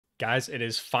Guys, it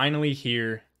is finally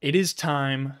here. It is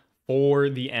time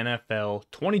for the NFL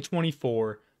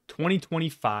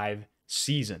 2024-2025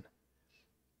 season.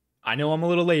 I know I'm a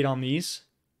little late on these,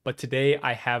 but today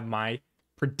I have my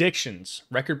predictions,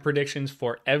 record predictions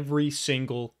for every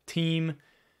single team.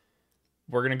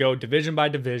 We're going to go division by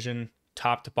division,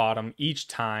 top to bottom each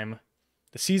time.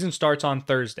 The season starts on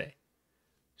Thursday.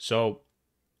 So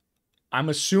I'm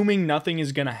assuming nothing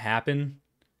is going to happen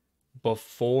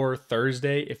before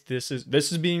Thursday. If this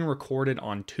is being recorded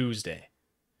on Tuesday,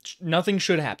 nothing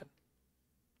should happen.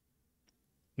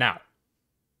 Now,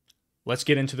 let's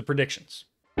get into the predictions.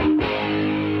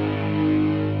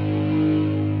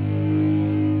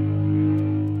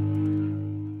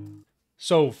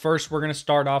 So first, we're going to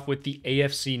start off with the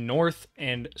AFC North,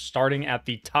 and starting at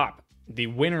the top, the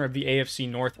winner of the AFC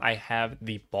North, I have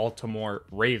the Baltimore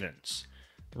Ravens.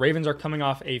 The Ravens are coming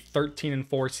off a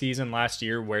 13-4 season last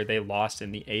year where they lost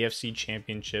in the AFC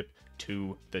Championship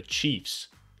to the Chiefs.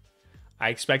 I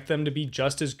expect them to be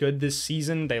just as good this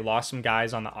season. They lost some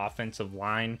guys on the offensive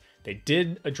line. They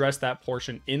did address that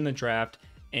portion in the draft,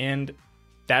 and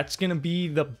that's going to be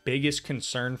the biggest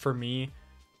concern for me.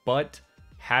 But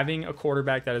having a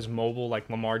quarterback that is mobile like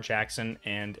Lamar Jackson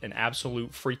and an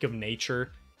absolute freak of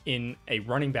nature in a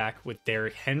running back with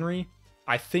Derrick Henry,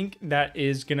 I think that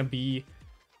is going to be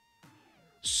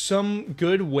some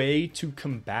good way to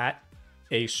combat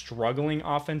a struggling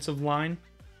offensive line.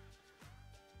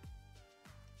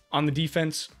 On the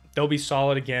defense, they'll be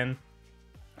solid again,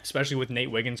 especially with Nate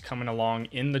Wiggins coming along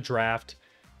in the draft.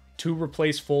 To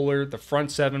replace Fuller, the front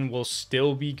seven will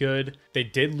still be good. They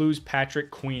did lose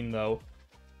Patrick Queen though,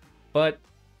 but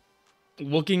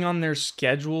looking on their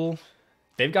schedule,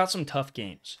 they've got some tough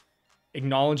games.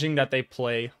 Acknowledging that they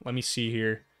play, let me see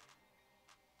here,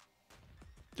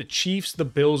 the Chiefs, the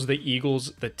Bills, the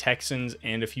Eagles, the Texans,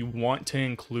 and if you want to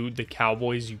include the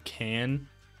Cowboys, you can.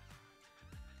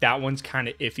 That one's kind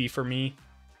of iffy for me.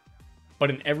 But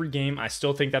in every game, I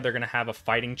still think that they're going to have a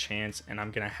fighting chance, and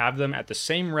I'm going to have them at the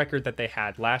same record that they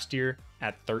had last year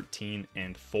at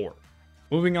 13-4.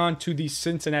 Moving on to the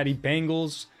Cincinnati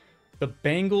Bengals. The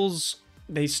Bengals,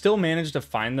 they still managed to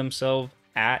find themselves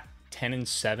at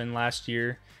 10-7 last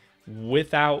year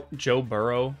without Joe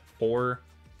Burrow for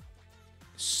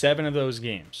 7 of those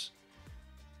games.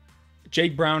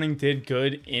 Jake Browning did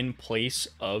good in place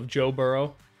of Joe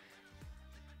Burrow,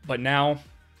 but now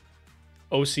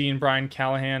OC and Brian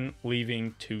Callahan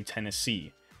leaving to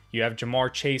Tennessee. You have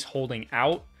Jamar Chase holding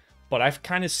out, but I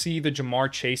kind of see the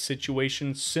Jamar Chase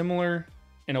situation similar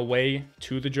in a way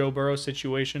to the Joe Burrow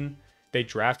situation. They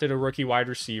drafted a rookie wide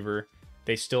receiver.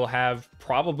 They still have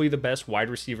probably the best wide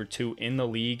receiver 2 in the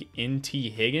league in T.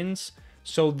 Higgins.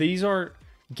 So these are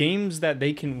games that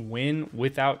they can win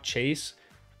without Chase,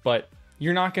 but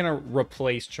you're not going to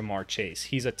replace Jamar Chase.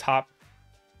 He's a top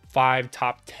 5,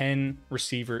 top 10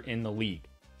 receiver in the league.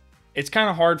 It's kind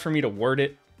of hard for me to word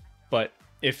it, but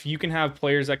if you can have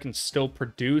players that can still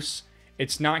produce,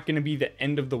 it's not going to be the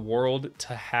end of the world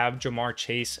to have Jamar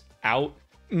Chase out.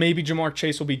 Maybe Jamar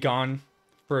Chase will be gone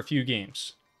for a few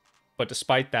games, but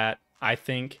despite that, I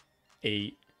think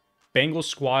a Bengals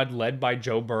squad led by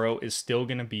Joe Burrow is still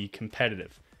going to be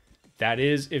competitive. That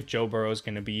is if Joe Burrow is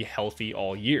going to be healthy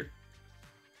all year.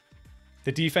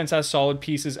 The defense has solid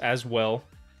pieces as well,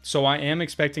 so I am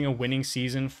expecting a winning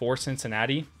season for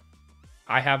Cincinnati.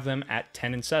 I have them at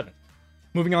 10-7.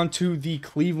 Moving on to the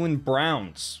Cleveland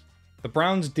Browns. The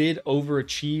Browns did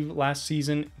overachieve last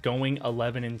season, going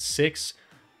 11-6.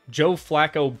 Joe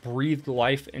Flacco breathed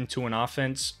life into an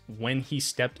offense when he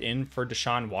stepped in for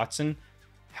Deshaun Watson.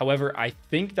 However, I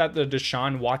think that the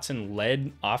Deshaun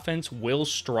Watson-led offense will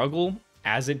struggle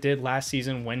as it did last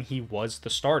season when he was the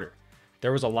starter.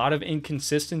 There was a lot of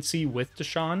inconsistency with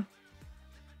Deshaun.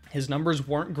 His numbers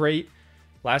weren't great.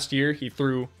 Last year, he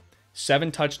threw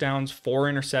 7 touchdowns, 4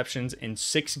 interceptions in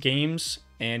 6 games,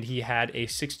 and he had a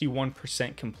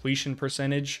 61% completion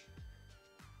percentage.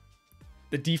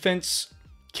 The defense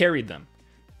carried them.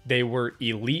 They were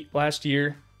elite last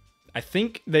year. I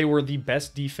think they were the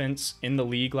best defense in the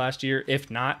league last year, if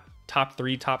not top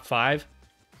 3, top 5.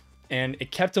 And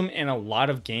it kept them in a lot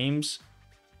of games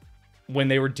when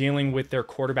they were dealing with their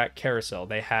quarterback carousel.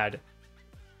 They had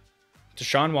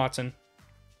Deshaun Watson,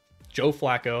 Joe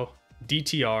Flacco,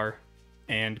 DTR,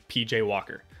 and PJ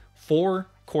Walker. 4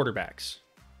 quarterbacks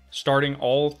starting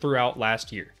all throughout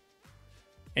last year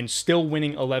and still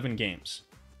winning 11 games.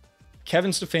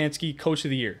 Kevin Stefanski, Coach of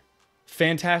the Year.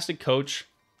 Fantastic coach.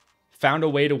 Found a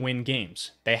way to win games.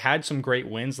 They had some great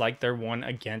wins like their one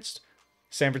against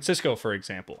San Francisco, for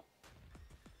example.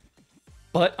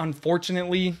 But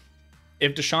unfortunately,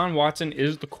 if Deshaun Watson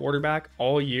is the quarterback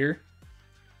all year,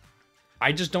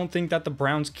 I just don't think that the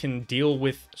Browns can deal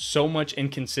with so much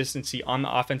inconsistency on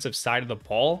the offensive side of the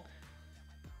ball,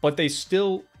 but they're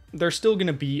still going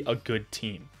to be a good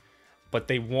team, but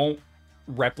they won't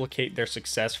replicate their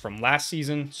success from last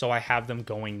season, so I have them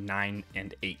going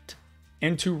 9-8.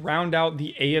 And to round out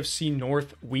the AFC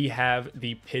North, we have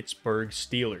the Pittsburgh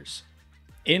Steelers.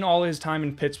 In all his time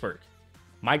in Pittsburgh,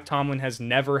 Mike Tomlin has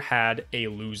never had a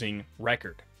losing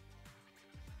record.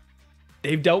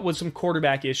 They've dealt with some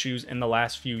quarterback issues in the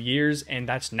last few years, and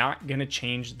that's not going to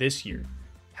change this year.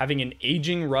 Having an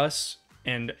aging Russ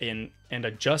and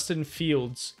a Justin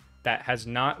Fields that has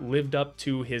not lived up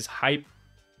to his hype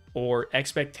or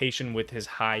expectation with his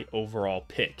high overall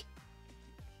pick.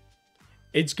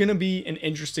 It's going to be an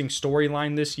interesting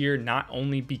storyline this year, not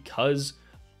only because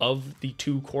of the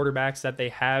two quarterbacks that they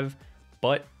have,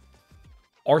 but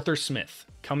Arthur Smith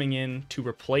coming in to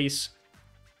replace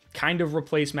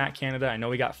Matt Canada. I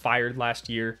know he got fired last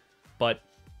year, but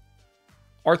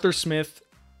Arthur Smith,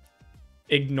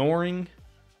 ignoring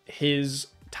his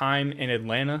time in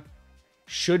Atlanta,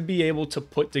 should be able to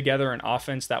put together an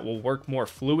offense that will work more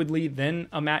fluidly than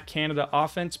a Matt Canada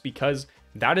offense, because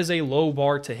that is a low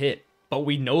bar to hit. But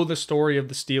we know the story of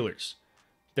the Steelers.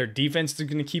 Their defense is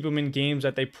going to keep them in games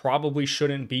that they probably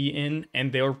shouldn't be in,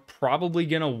 and they're probably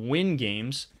going to win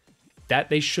games that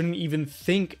they shouldn't even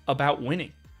think about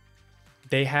winning.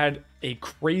 They had a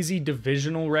crazy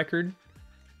divisional record.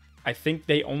 I think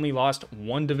they only lost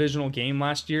one divisional game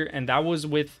last year, and that was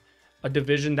with a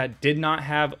division that did not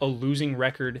have a losing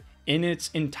record in its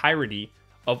entirety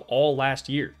of all last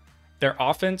year. Their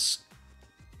offense,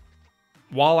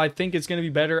 while I think it's going to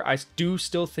be better, I do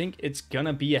still think it's going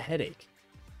to be a headache.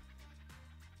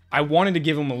 I wanted to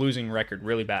give them a losing record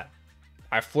really bad.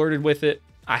 I flirted with it.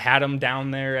 I had them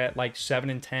down there at like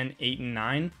 7-10,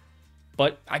 8-9,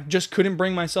 but I just couldn't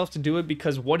bring myself to do it,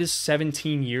 because what is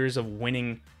 17 years of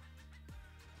winning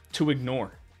to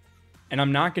ignore? And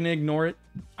I'm not going to ignore it.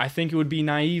 I think it would be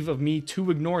naive of me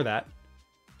to ignore that.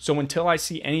 So until I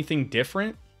see anything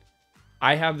different,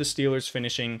 I have the Steelers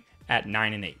finishing at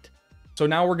 9-8. So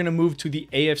now we're going to move to the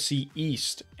AFC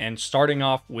East, and starting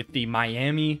off with the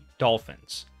Miami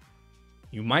Dolphins.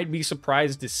 You might be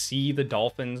surprised to see the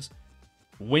Dolphins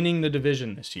winning the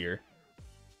division this year,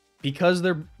 because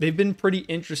they've been pretty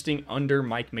interesting under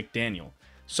Mike McDaniel.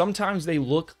 Sometimes they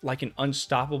look like an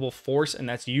unstoppable force, and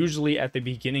that's usually at the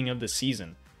beginning of the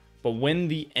season. But when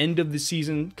the end of the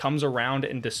season comes around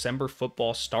and December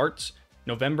football starts,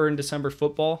 November and December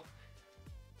football,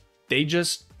 they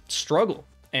just struggle.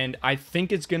 And I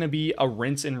think it's going to be a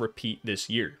rinse and repeat this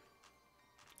year.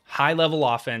 High level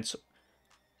offense,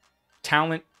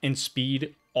 talent and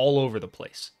speed all over the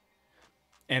place.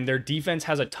 And their defense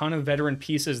has a ton of veteran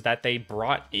pieces that they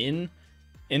brought in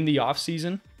the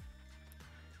offseason.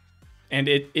 And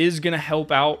it is going to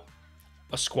help out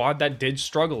a squad that did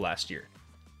struggle last year.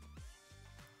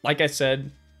 Like I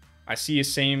said, I see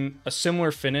a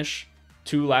similar finish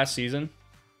to last season,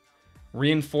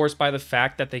 reinforced by the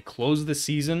fact that they closed the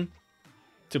season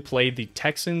to play the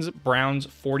Texans, Browns,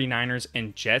 49ers,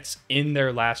 and Jets in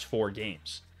their last 4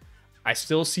 games. I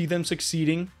still see them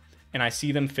succeeding, and I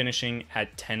see them finishing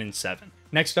at 10-7.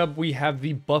 Next up, we have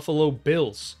the Buffalo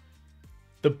Bills.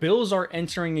 The Bills are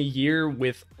entering a year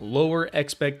with lower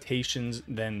expectations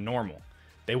than normal.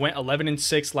 They went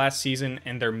 11-6 last season,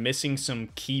 and they're missing some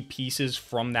key pieces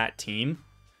from that team.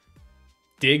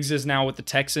 Diggs is now with the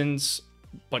Texans,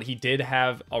 but he did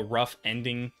have a rough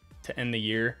ending to end the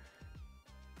year.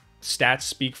 Stats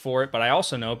speak for it, but I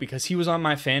also know because he was on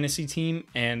my fantasy team,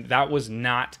 and that was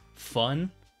not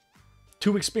fun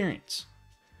to experience.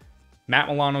 Matt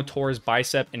Milano tore his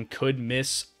bicep and could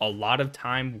miss a lot of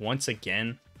time once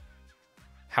again.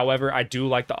 However, I do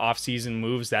like the offseason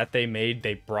moves that they made.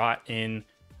 They brought in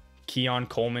Keon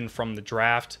Coleman from the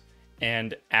draft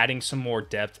and adding some more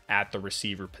depth at the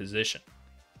receiver position.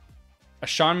 A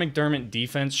Sean McDermott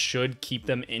defense should keep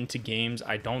them into games.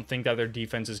 I don't think that their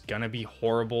defense is going to be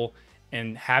horrible.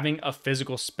 And having a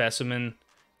physical specimen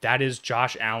that is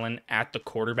Josh Allen at the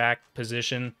quarterback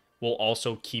position will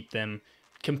also keep them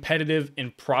competitive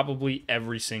in probably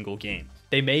every single game.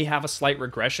 They may have a slight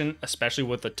regression, especially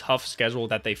with the tough schedule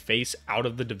that they face out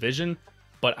of the division,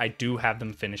 but I do have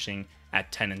them finishing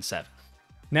at 10-7.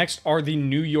 Next are the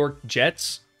New York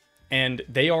Jets, and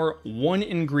they are one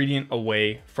ingredient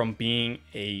away from being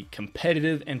a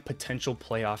competitive and potential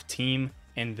playoff team,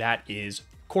 and that is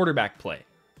quarterback play.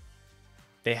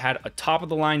 They had a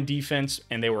top-of-the-line defense,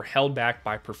 and they were held back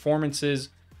by performances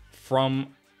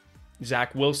from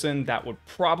Zach Wilson that would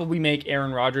probably make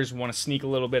Aaron Rodgers want to sneak a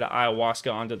little bit of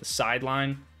ayahuasca onto the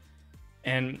sideline.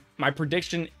 And my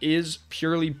prediction is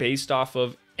purely based off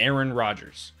of Aaron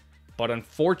Rodgers. But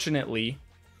unfortunately,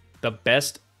 the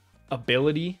best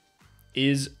ability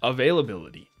is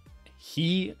availability.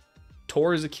 He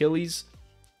tore his Achilles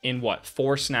in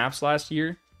 4 snaps last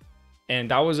year, and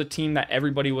that was a team that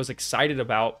everybody was excited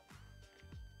about,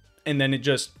 and then it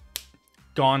just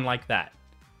gone like that.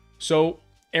 So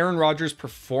Aaron Rodgers'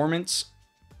 performance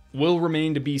will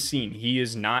remain to be seen. He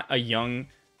is not a young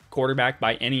quarterback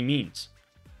by any means.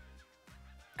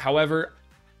 However,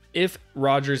 if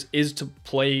Rodgers is to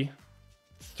play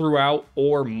throughout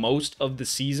or most of the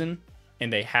season,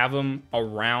 and they have him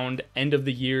around end of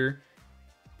the year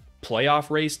playoff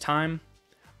race time,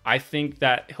 I think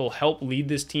that he'll help lead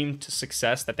this team to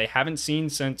success that they haven't seen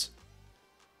since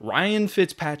Ryan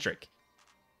Fitzpatrick.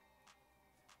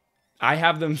 I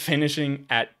have them finishing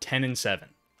at 10-7.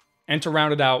 And to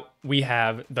round it out, we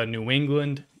have the New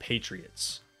England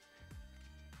Patriots.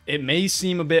 It may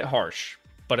seem a bit harsh,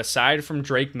 but aside from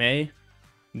Drake May,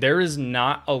 there is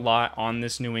not a lot on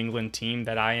this New England team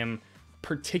that I am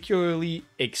particularly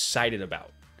excited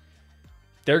about.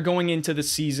 They're going into the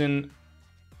season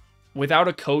without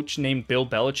a coach named Bill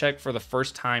Belichick for the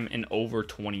first time in over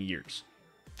 20 years.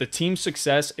 The team's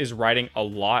success is riding a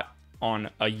lot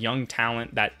on a young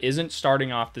talent that isn't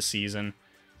starting off the season,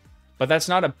 but that's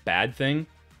not a bad thing.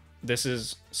 This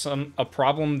is a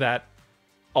problem that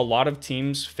a lot of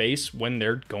teams face when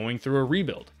they're going through a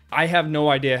rebuild. I have no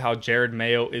idea how Jared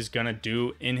Mayo is going to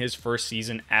do in his first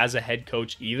season as a head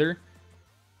coach either.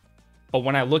 But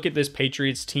when I look at this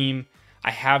Patriots team,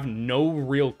 I have no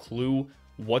real clue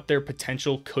what their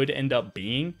potential could end up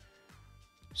being.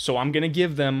 So I'm going to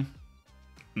give them,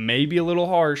 maybe a little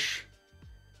harsh,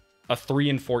 a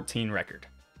 3-14 record.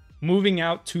 Moving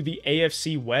out to the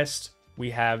AFC West,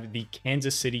 we have the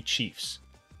Kansas City Chiefs.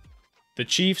 The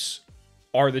Chiefs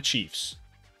are the Chiefs.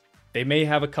 They may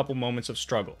have a couple moments of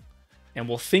struggle, and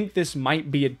we'll think this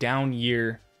might be a down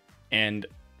year and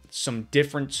some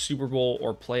different Super Bowl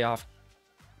or playoff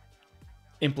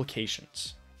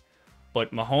implications.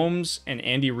 But Mahomes and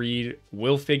Andy Reid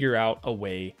will figure out a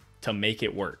way to make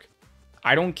it work.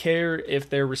 I don't care if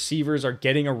their receivers are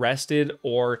getting arrested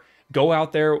or go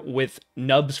out there with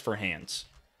nubs for hands.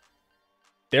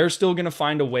 They're still going to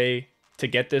find a way to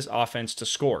get this offense to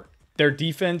score. Their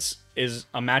defense is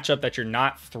a matchup that you're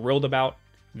not thrilled about.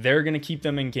 They're going to keep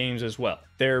them in games as well.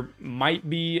 There might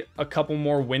be a couple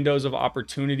more windows of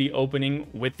opportunity opening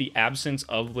with the absence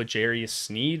of L'Jarius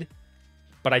Sneed,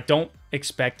 but I don't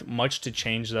expect much to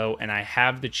change though, and I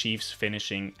have the Chiefs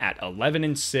finishing at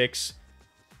 11-6.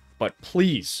 But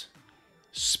please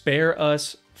spare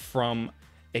us from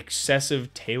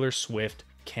excessive Taylor Swift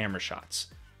camera shots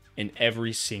in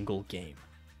every single game.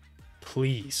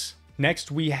 Please.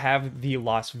 Next, we have the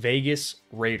Las Vegas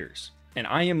Raiders, and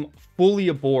I am fully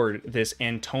aboard this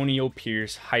Antonio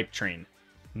Pierce hype train.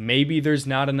 Maybe there's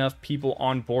not enough people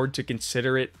on board to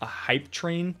consider it a hype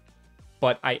train,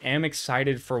 but I am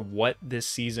excited for what this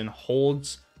season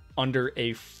holds under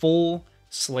a full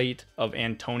slate of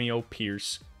Antonio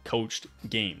Pierce coached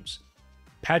games.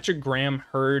 Patrick Graham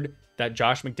heard that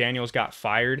Josh McDaniels got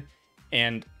fired,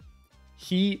 and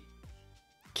he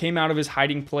came out of his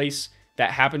hiding place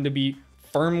that happened to be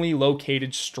firmly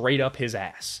located straight up his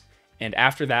ass. And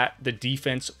after that, the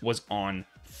defense was on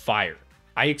fire.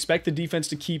 I expect the defense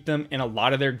to keep them in a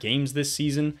lot of their games this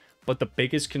season, but the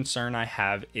biggest concern I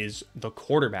have is the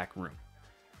quarterback room.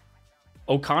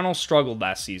 O'Connell struggled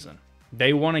last season.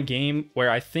 They won a game where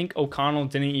I think O'Connell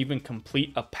didn't even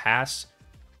complete a pass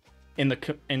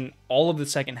in all of the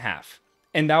second half,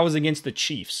 and that was against the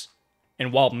Chiefs.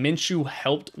 And while Minshew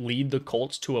helped lead the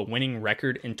Colts to a winning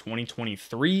record in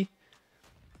 2023,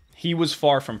 he was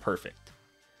far from perfect.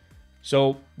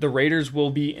 So the Raiders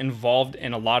will be involved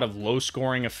in a lot of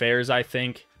low-scoring affairs, I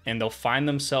think, and they'll find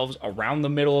themselves around the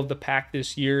middle of the pack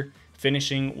this year,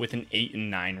 finishing with an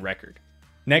 8-9 record.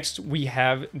 Next, we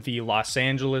have the Los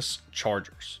Angeles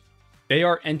Chargers. They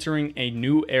are entering a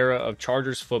new era of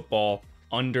Chargers football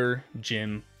under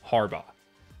Jim Harbaugh,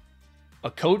 a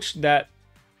coach that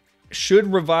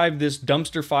should revive this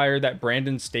dumpster fire that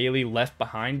Brandon Staley left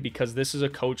behind, because this is a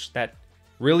coach that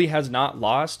really has not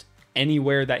lost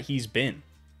anywhere that he's been.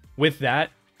 With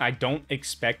that, I don't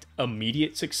expect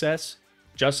immediate success.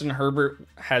 Justin Herbert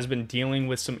has been dealing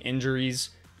with some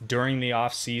injuries during the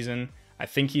offseason. I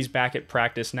think he's back at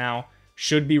practice now,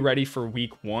 should be ready for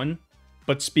week 1.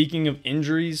 But speaking of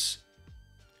injuries,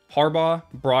 Harbaugh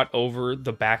brought over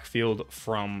the backfield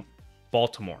from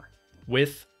Baltimore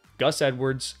with Gus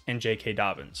Edwards and J.K.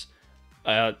 Dobbins,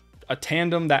 a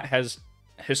tandem that has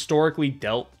historically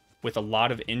dealt with a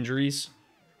lot of injuries,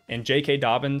 and J.K.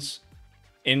 Dobbins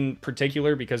in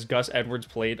particular, because Gus Edwards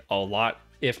played a lot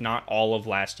if not all of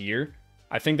last year.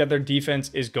 I think that their defense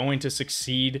is going to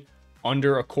succeed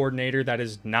under a coordinator that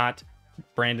is not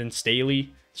Brandon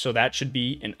Staley, so that should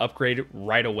be an upgrade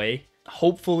right away.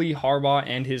 Hopefully, Harbaugh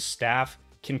and his staff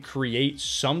can create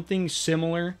something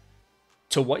similar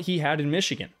to what he had in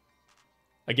Michigan.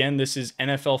 Again, this is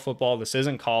NFL football. This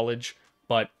isn't college,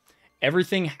 but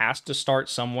everything has to start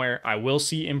somewhere. I will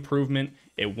see improvement.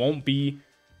 It won't be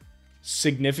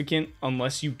significant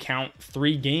unless you count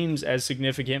 3 games as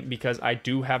significant, because I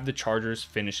do have the Chargers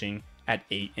finishing at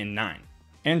 8-9.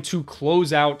 And to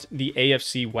close out the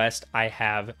AFC West, I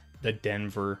have the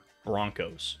Denver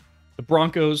Broncos. The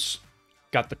Broncos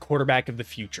got the quarterback of the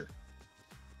future.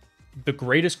 The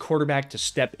greatest quarterback to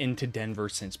step into Denver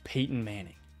since Peyton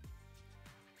Manning.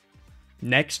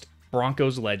 Next,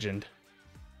 Broncos legend,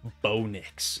 Bo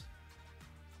Nix.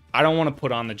 I don't want to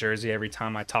put on the jersey every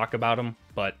time I talk about him,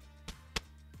 but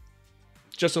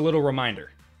just a little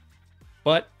reminder.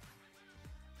 But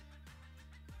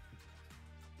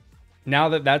now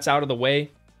that that's out of the way,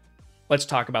 let's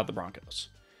talk about the Broncos.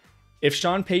 If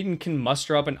Sean Payton can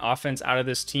muster up an offense out of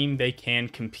this team, they can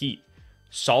compete.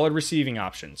 Solid receiving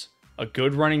options, a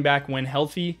good running back when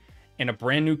healthy, and a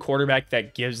brand new quarterback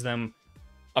that gives them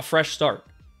a fresh start.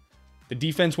 The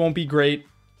defense won't be great,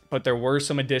 but there were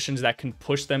some additions that can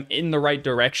push them in the right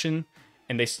direction,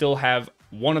 and they still have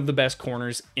one of the best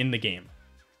corners in the game.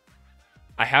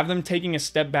 I have them taking a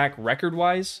step back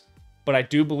record-wise, but I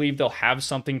do believe they'll have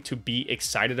something to be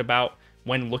excited about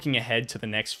when looking ahead to the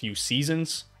next few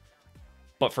seasons.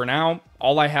 But for now,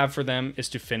 all I have for them is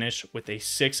to finish with a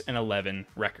 6-11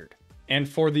 record. And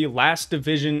for the last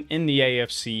division in the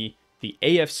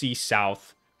AFC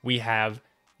South, we have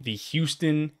the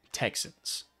Houston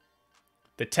Texans.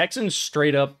 The Texans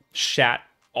straight up shat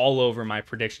all over my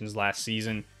predictions last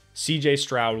season. CJ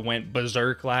Stroud went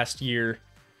berserk last year.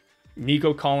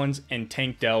 Nico Collins and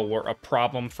Tank Dell were a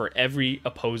problem for every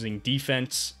opposing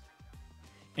defense.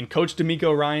 And Coach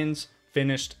DeMeco Ryans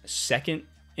finished second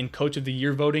in Coach of the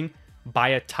Year voting by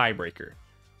a tiebreaker.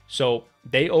 So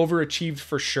they overachieved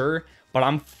for sure, but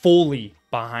I'm fully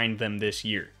behind them this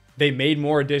year. They made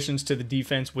more additions to the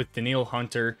defense with Danielle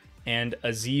Hunter and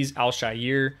Azeez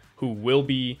Al-Shaair, who will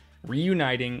be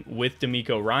reuniting with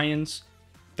DeMeco Ryans.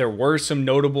 There were some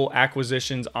notable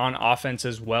acquisitions on offense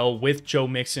as well with Joe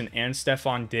Mixon and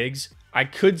Stephon Diggs. I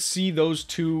could see those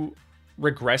two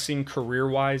regressing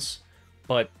career-wise,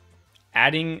 but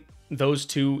adding those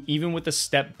two, even with a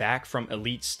step back from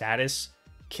elite status,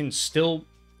 can still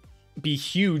be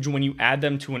huge when you add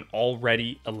them to an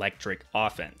already electric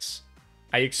offense.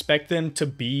 I expect them to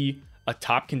be a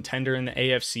top contender in the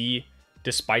AFC,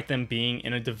 despite them being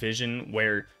in a division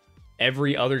where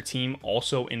every other team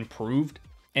also improved.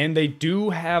 And they do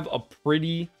have a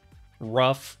pretty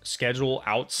rough schedule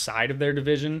outside of their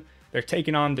division. They're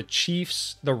taking on the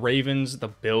Chiefs, the Ravens, the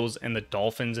Bills, and the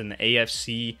Dolphins in the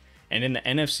AFC. And in the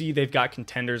NFC, they've got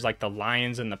contenders like the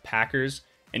Lions and the Packers,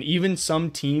 and even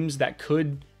some teams that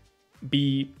could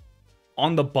be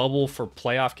on the bubble for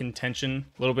playoff contention.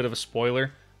 A little bit of a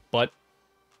spoiler, but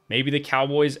maybe the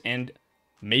Cowboys and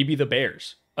maybe the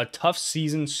Bears. A tough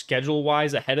season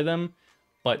schedule-wise ahead of them,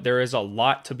 but there is a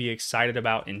lot to be excited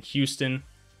about in Houston.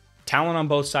 Talent on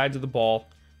both sides of the ball,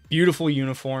 beautiful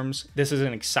uniforms. This is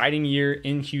an exciting year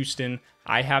in Houston.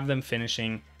 I have them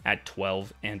finishing at 12-5.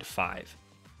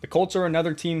 The Colts are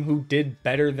another team who did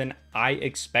better than I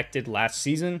expected last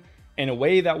season in a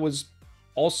way that was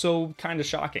also kind of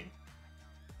shocking.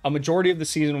 A majority of the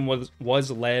season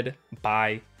was led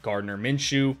by Gardner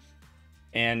Minshew,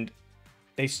 and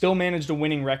they still managed a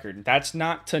winning record. That's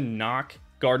not to knock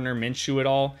Gardner Minshew at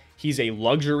all. He's a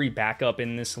luxury backup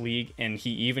in this league, and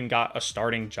he even got a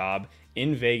starting job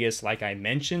in Vegas, like I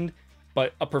mentioned.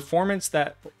 But a performance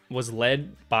that was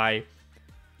led by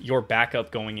your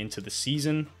backup going into the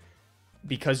season,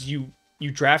 because you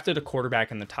drafted a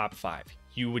quarterback in the top 5.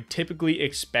 You would typically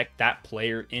expect that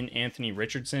player in Anthony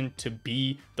Richardson to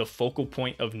be the focal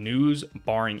point of news,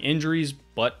 barring injuries,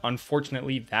 but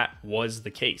unfortunately that was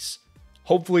the case.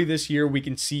 Hopefully this year we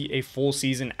can see a full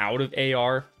season out of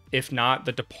AR. If not,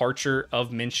 the departure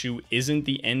of Minshew isn't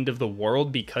the end of the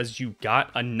world, because you got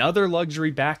another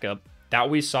luxury backup that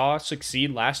we saw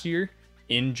succeed last year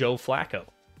in Joe Flacco.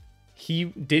 He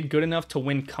did good enough to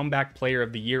win Comeback Player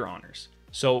of the Year honors.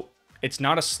 So it's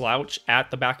not a slouch at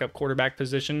the backup quarterback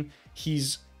position.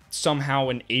 He's somehow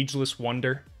an ageless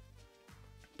wonder.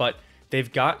 But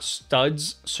they've got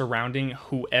studs surrounding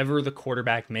whoever the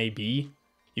quarterback may be.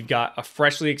 You've got a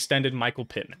freshly extended Michael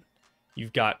Pittman.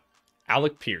 You've got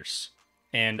Alec Pierce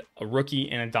and a rookie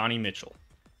in Adonai Mitchell.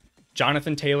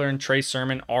 Jonathan Taylor and Trey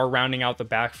Sermon are rounding out the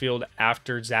backfield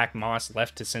after Zach Moss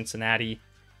left to Cincinnati.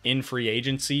 in free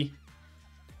agency.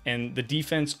 And the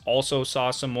defense also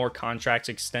saw some more contract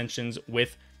extensions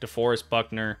with DeForest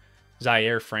Buckner,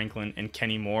 Zaire Franklin, and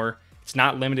Kenny Moore. It's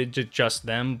not limited to just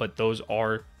them, but those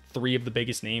are three of the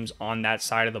biggest names on that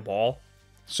side of the ball.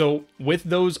 So with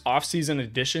those offseason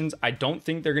additions, I don't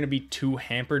think they're going to be too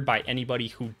hampered by anybody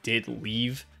who did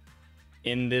leave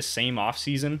in this same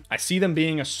offseason. I see them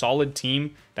being a solid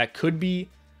team that could be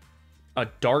a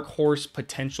dark horse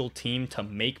potential team to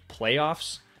make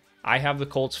playoffs. I have the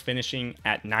Colts finishing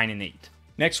at 9-8.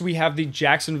 Next, we have the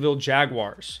Jacksonville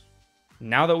Jaguars.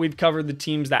 Now that we've covered the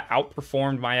teams that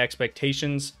outperformed my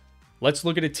expectations, let's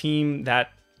look at a team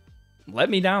that let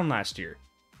me down last year,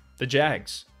 the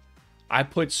Jags. I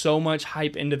put so much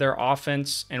hype into their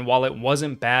offense, and while it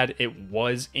wasn't bad, it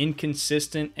was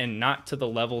inconsistent and not to the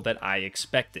level that I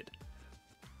expected.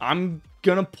 I'm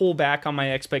going to pull back on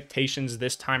my expectations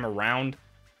this time around.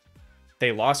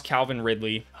 They lost Calvin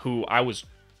Ridley, who I was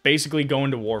basically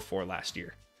going to war for last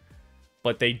year.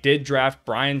 But they did draft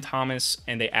Brian Thomas,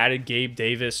 and they added Gabe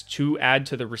Davis to add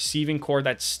to the receiving core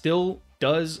that still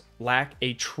does lack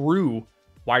a true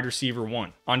wide receiver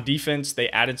one. On defense, they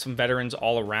added some veterans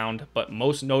all around, but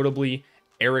most notably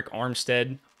Eric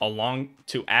Armstead, along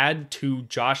to add to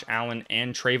Josh Allen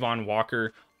and Trayvon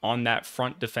Walker on that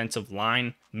front defensive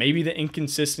line. Maybe the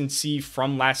inconsistency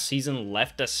from last season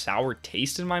left a sour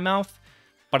taste in my mouth,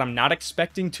 but I'm not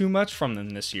expecting too much from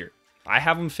them this year. I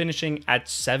have them finishing at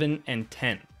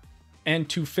 7-10. And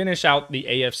to finish out the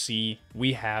AFC,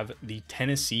 we have the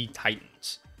Tennessee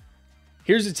Titans.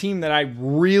 Here's a team that I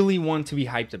really want to be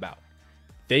hyped about.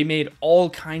 They made all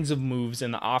kinds of moves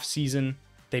in the offseason.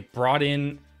 They brought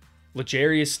in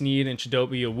L'Jarius Sneed and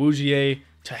Chidobe Awuzie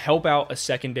to help out a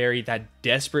secondary that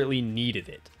desperately needed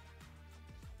it.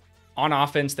 On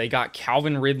offense, they got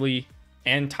Calvin Ridley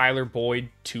and Tyler Boyd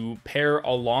to pair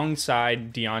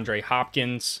alongside DeAndre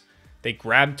Hopkins. They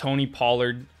grabbed Tony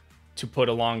Pollard to put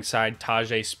alongside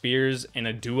Tajay Spears in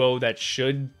a duo that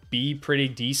should be pretty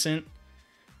decent.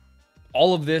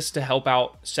 All of this to help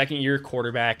out second-year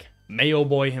quarterback, Mayo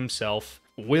Boy himself,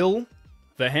 Will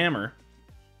the Hammer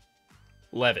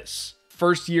Levis.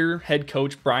 First-year head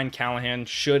coach Brian Callahan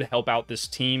should help out this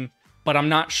team, but I'm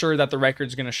not sure that the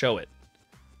record's going to show it.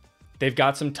 They've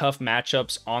got some tough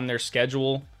matchups on their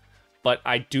schedule, but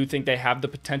I do think they have the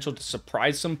potential to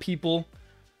surprise some people.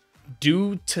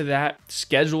 Due to that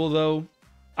schedule, though,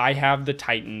 I have the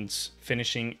Titans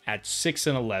finishing at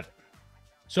 6-11.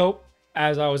 So,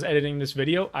 as I was editing this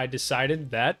video, I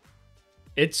decided that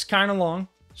it's kind of long,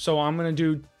 so I'm going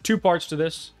to do two parts to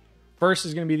this. First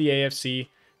is going to be the AFC.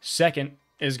 Second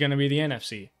is going to be the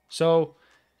NFC. So,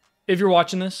 if you're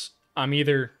watching this, I'm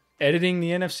either editing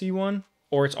the NFC one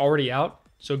or it's already out.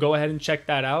 So go ahead and check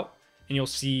that out, and you'll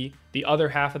see the other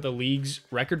half of the league's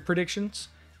record predictions.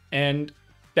 And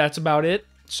that's about it.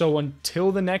 So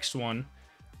until the next one,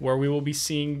 where we will be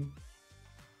seeing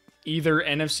either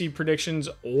NFC predictions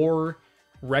or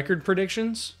record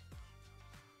predictions,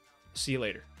 see you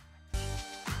later.